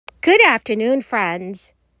Good afternoon,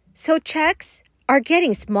 friends. So checks are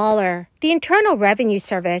getting smaller. The Internal Revenue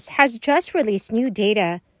Service has just released new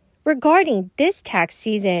data regarding this tax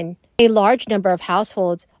season. A large number of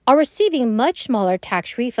households are receiving much smaller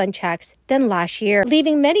tax refund checks than last year,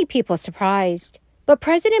 leaving many people surprised. But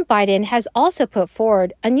President Biden has also put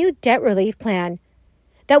forward a new debt relief plan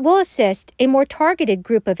that will assist a more targeted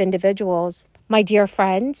group of individuals. My dear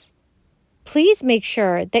friends, please make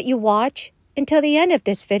sure that you watch until the end of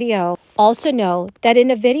this video. Also know that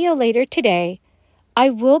in a video later today, I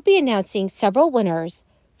will be announcing several winners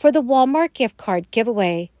for the Walmart gift card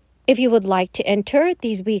giveaway. If you would like to enter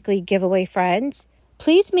these weekly giveaway, friends,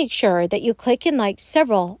 please make sure that you click and like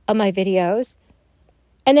several of my videos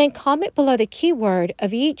and then comment below the keyword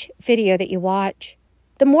of each video that you watch.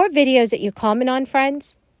 The more videos that you comment on,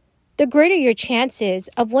 friends, the greater your chances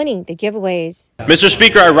of winning the giveaways. Mr.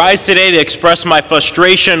 Speaker, I rise today to express my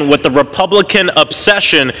frustration with the Republican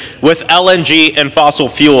obsession with LNG and fossil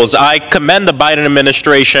fuels. I commend the Biden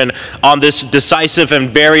administration on this decisive and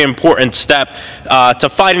very important step to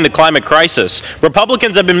fighting the climate crisis.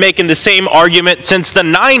 Republicans have been making the same argument since the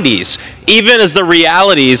 90s, even as the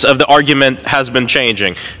realities of the argument has been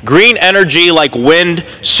changing. Green energy like wind,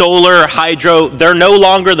 solar, hydro, they're no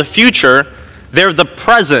longer the future. They're the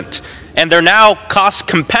present, and they're now cost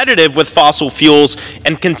competitive with fossil fuels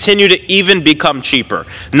and continue to even become cheaper.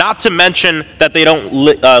 Not to mention that they don't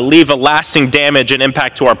leave a lasting damage and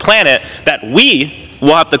impact to our planet that we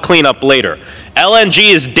will have to clean up later.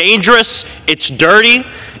 LNG is dangerous, it's dirty,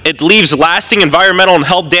 it leaves lasting environmental and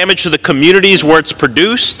health damage to the communities where it's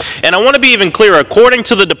produced. And I want to be even clearer, according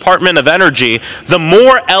to the Department of Energy, the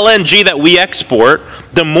more LNG that we export,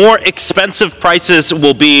 the more expensive prices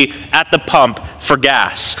will be at the pump for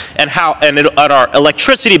gas, and our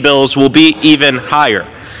electricity bills will be even higher.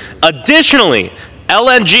 Additionally,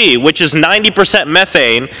 LNG, which is 90%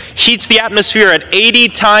 methane, heats the atmosphere at 80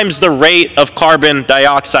 times the rate of carbon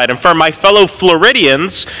dioxide. And for my fellow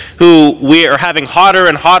Floridians, who we are having hotter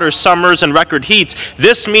and hotter summers and record heats,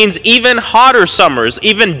 this means even hotter summers,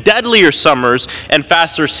 even deadlier summers, and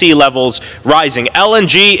faster sea levels rising.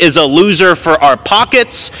 LNG is a loser for our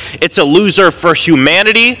pockets, it's a loser for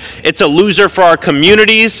humanity, it's a loser for our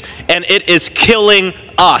communities, and it is killing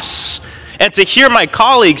us. And to hear my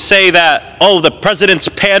colleagues say that, oh, the president's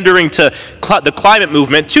pandering to the climate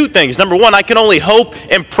movement, two things. Number one, I can only hope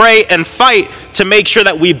and pray and fight to make sure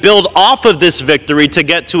that we build off of this victory to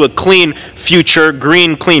get to a clean future,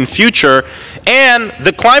 green, clean future. And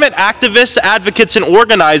the climate activists, advocates, and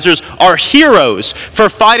organizers are heroes for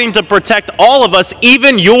fighting to protect all of us,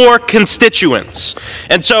 even your constituents.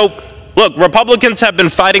 And so, look, Republicans have been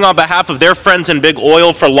fighting on behalf of their friends in big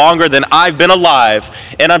oil for longer than I've been alive.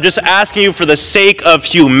 And I'm just asking you, for the sake of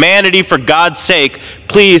humanity, for God's sake,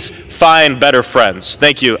 please find better friends.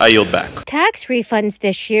 Thank you. I yield back. Tax refunds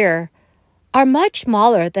this year are much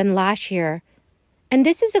smaller than last year, and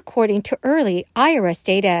this is according to early IRS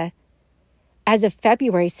data. As of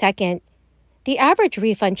February 2nd, the average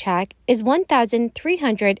refund check is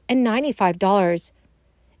 $1,395,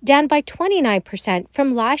 down by 29%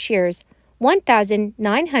 from last year's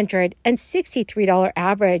 $1,963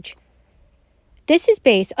 average. This is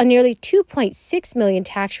based on nearly 2.6 million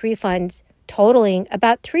tax refunds, totaling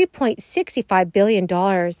about $3.65 billion.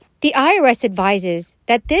 The IRS advises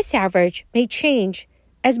that this average may change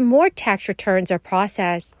as more tax returns are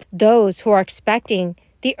processed. Those who are expecting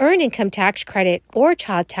the Earned Income Tax Credit or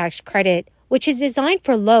Child Tax Credit, which is designed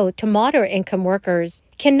for low to moderate income workers,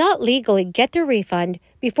 cannot legally get their refund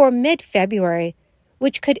before mid-February,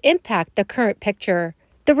 which could impact the current picture.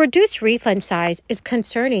 The reduced refund size is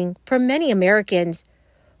concerning for many Americans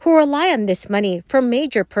who rely on this money for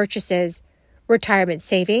major purchases, retirement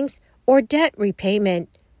savings, or debt repayment.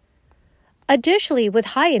 Additionally, with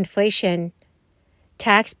high inflation,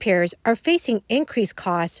 taxpayers are facing increased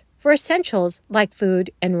costs for essentials like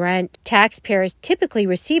food and rent. Taxpayers typically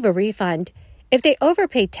receive a refund if they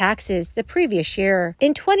overpaid taxes the previous year.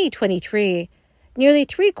 In 2023, nearly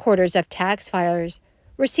 3/4 of tax filers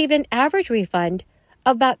received an average refund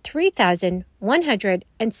of about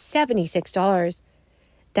 $3,176.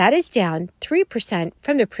 That is down 3%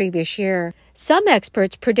 from the previous year. Some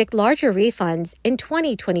experts predict larger refunds in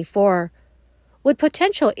 2024, with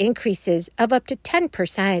potential increases of up to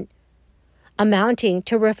 10%, amounting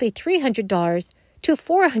to roughly $300 to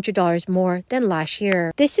 $400 more than last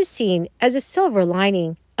year. This is seen as a silver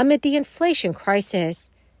lining amid the inflation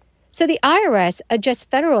crisis. So the IRS adjusts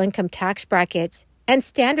federal income tax brackets and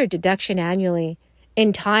standard deduction annually.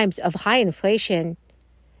 In times of high inflation,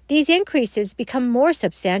 these increases become more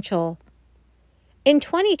substantial. In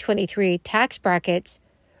 2023, tax brackets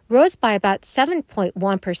rose by about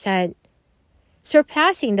 7.1%,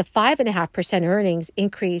 surpassing the 5.5% earnings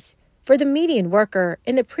increase for the median worker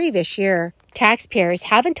in the previous year. Taxpayers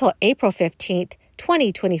have until April 15,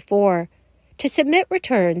 2024, to submit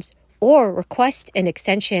returns or request an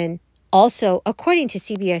extension. Also, according to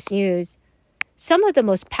CBS News, some of the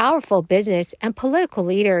most powerful business and political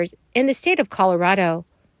leaders in the state of Colorado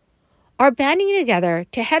are banding together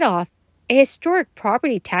to head off a historic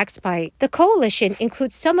property tax bite. The coalition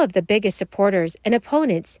includes some of the biggest supporters and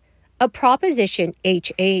opponents of Proposition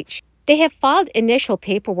HH. They have filed initial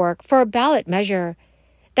paperwork for a ballot measure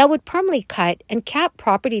that would permanently cut and cap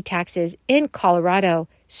property taxes in Colorado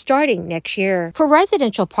starting next year. For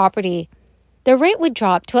residential property, the rate would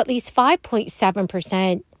drop to at least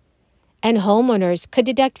 5.7%, and homeowners could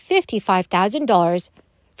deduct $55,000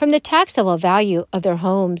 from the taxable value of their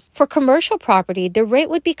homes. For commercial property, the rate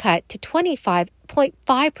would be cut to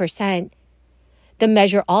 25.5%. The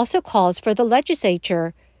measure also calls for the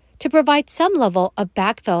legislature to provide some level of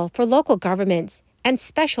backfill for local governments and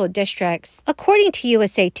special districts. According to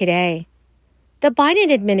USA Today, the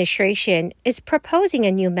Biden administration is proposing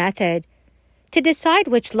a new method to decide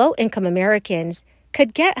which low-income Americans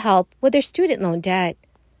could get help with their student loan debt.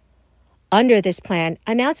 Under this plan,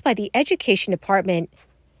 announced by the Education Department,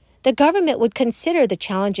 the government would consider the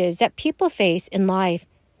challenges that people face in life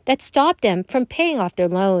that stop them from paying off their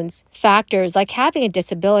loans. Factors like having a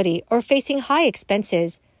disability or facing high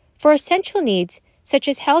expenses for essential needs such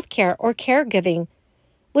as healthcare or caregiving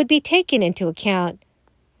would be taken into account.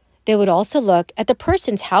 They would also look at the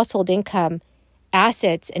person's household income,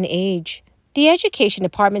 assets, and age. The Education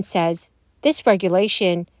Department says this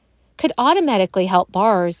regulation could automatically help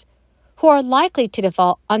borrowers who are likely to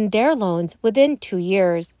default on their loans within 2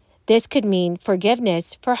 years. This could mean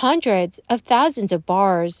forgiveness for hundreds of thousands of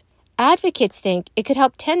borrowers. Advocates think it could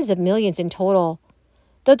help tens of millions in total,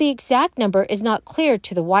 though the exact number is not clear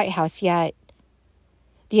to the White House yet.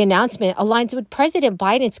 The announcement aligns with President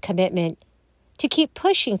Biden's commitment to keep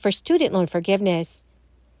pushing for student loan forgiveness,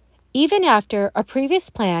 even after a previous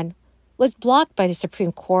plan was blocked by the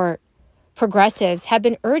Supreme Court. Progressives have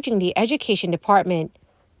been urging the Education Department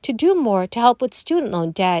to do more to help with student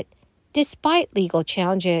loan debt, despite legal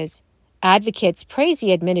challenges. Advocates praise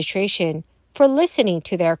the administration for listening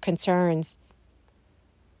to their concerns.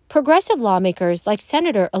 Progressive lawmakers like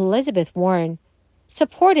Senator Elizabeth Warren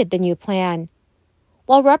supported the new plan,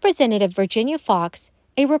 while Representative Virginia Foxx,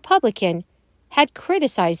 a Republican, had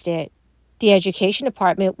criticized it. The Education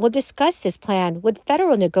Department will discuss this plan with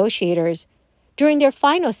federal negotiators during their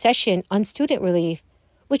final session on student relief,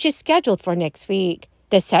 which is scheduled for next week.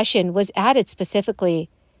 The session was added specifically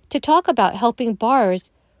to talk about helping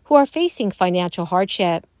borrowers who are facing financial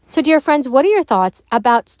hardship. So, dear friends, what are your thoughts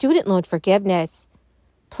about student loan forgiveness?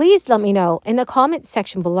 Please let me know in the comments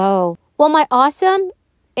section below. Well, my awesome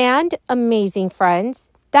and amazing friends,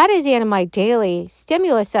 that is the end of my daily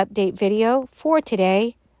stimulus update video for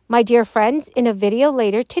today. My dear friends, in a video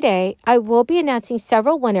later today, I will be announcing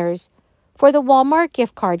several winners for the Walmart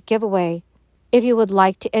gift card giveaway. If you would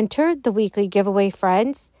like to enter the weekly giveaway,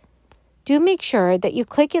 friends, do make sure that you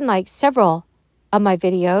click and like several of my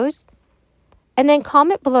videos, and then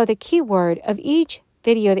comment below the keyword of each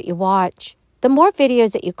video that you watch. The more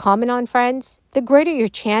videos that you comment on, friends, the greater your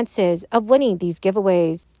chances of winning these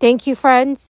giveaways. Thank you, friends.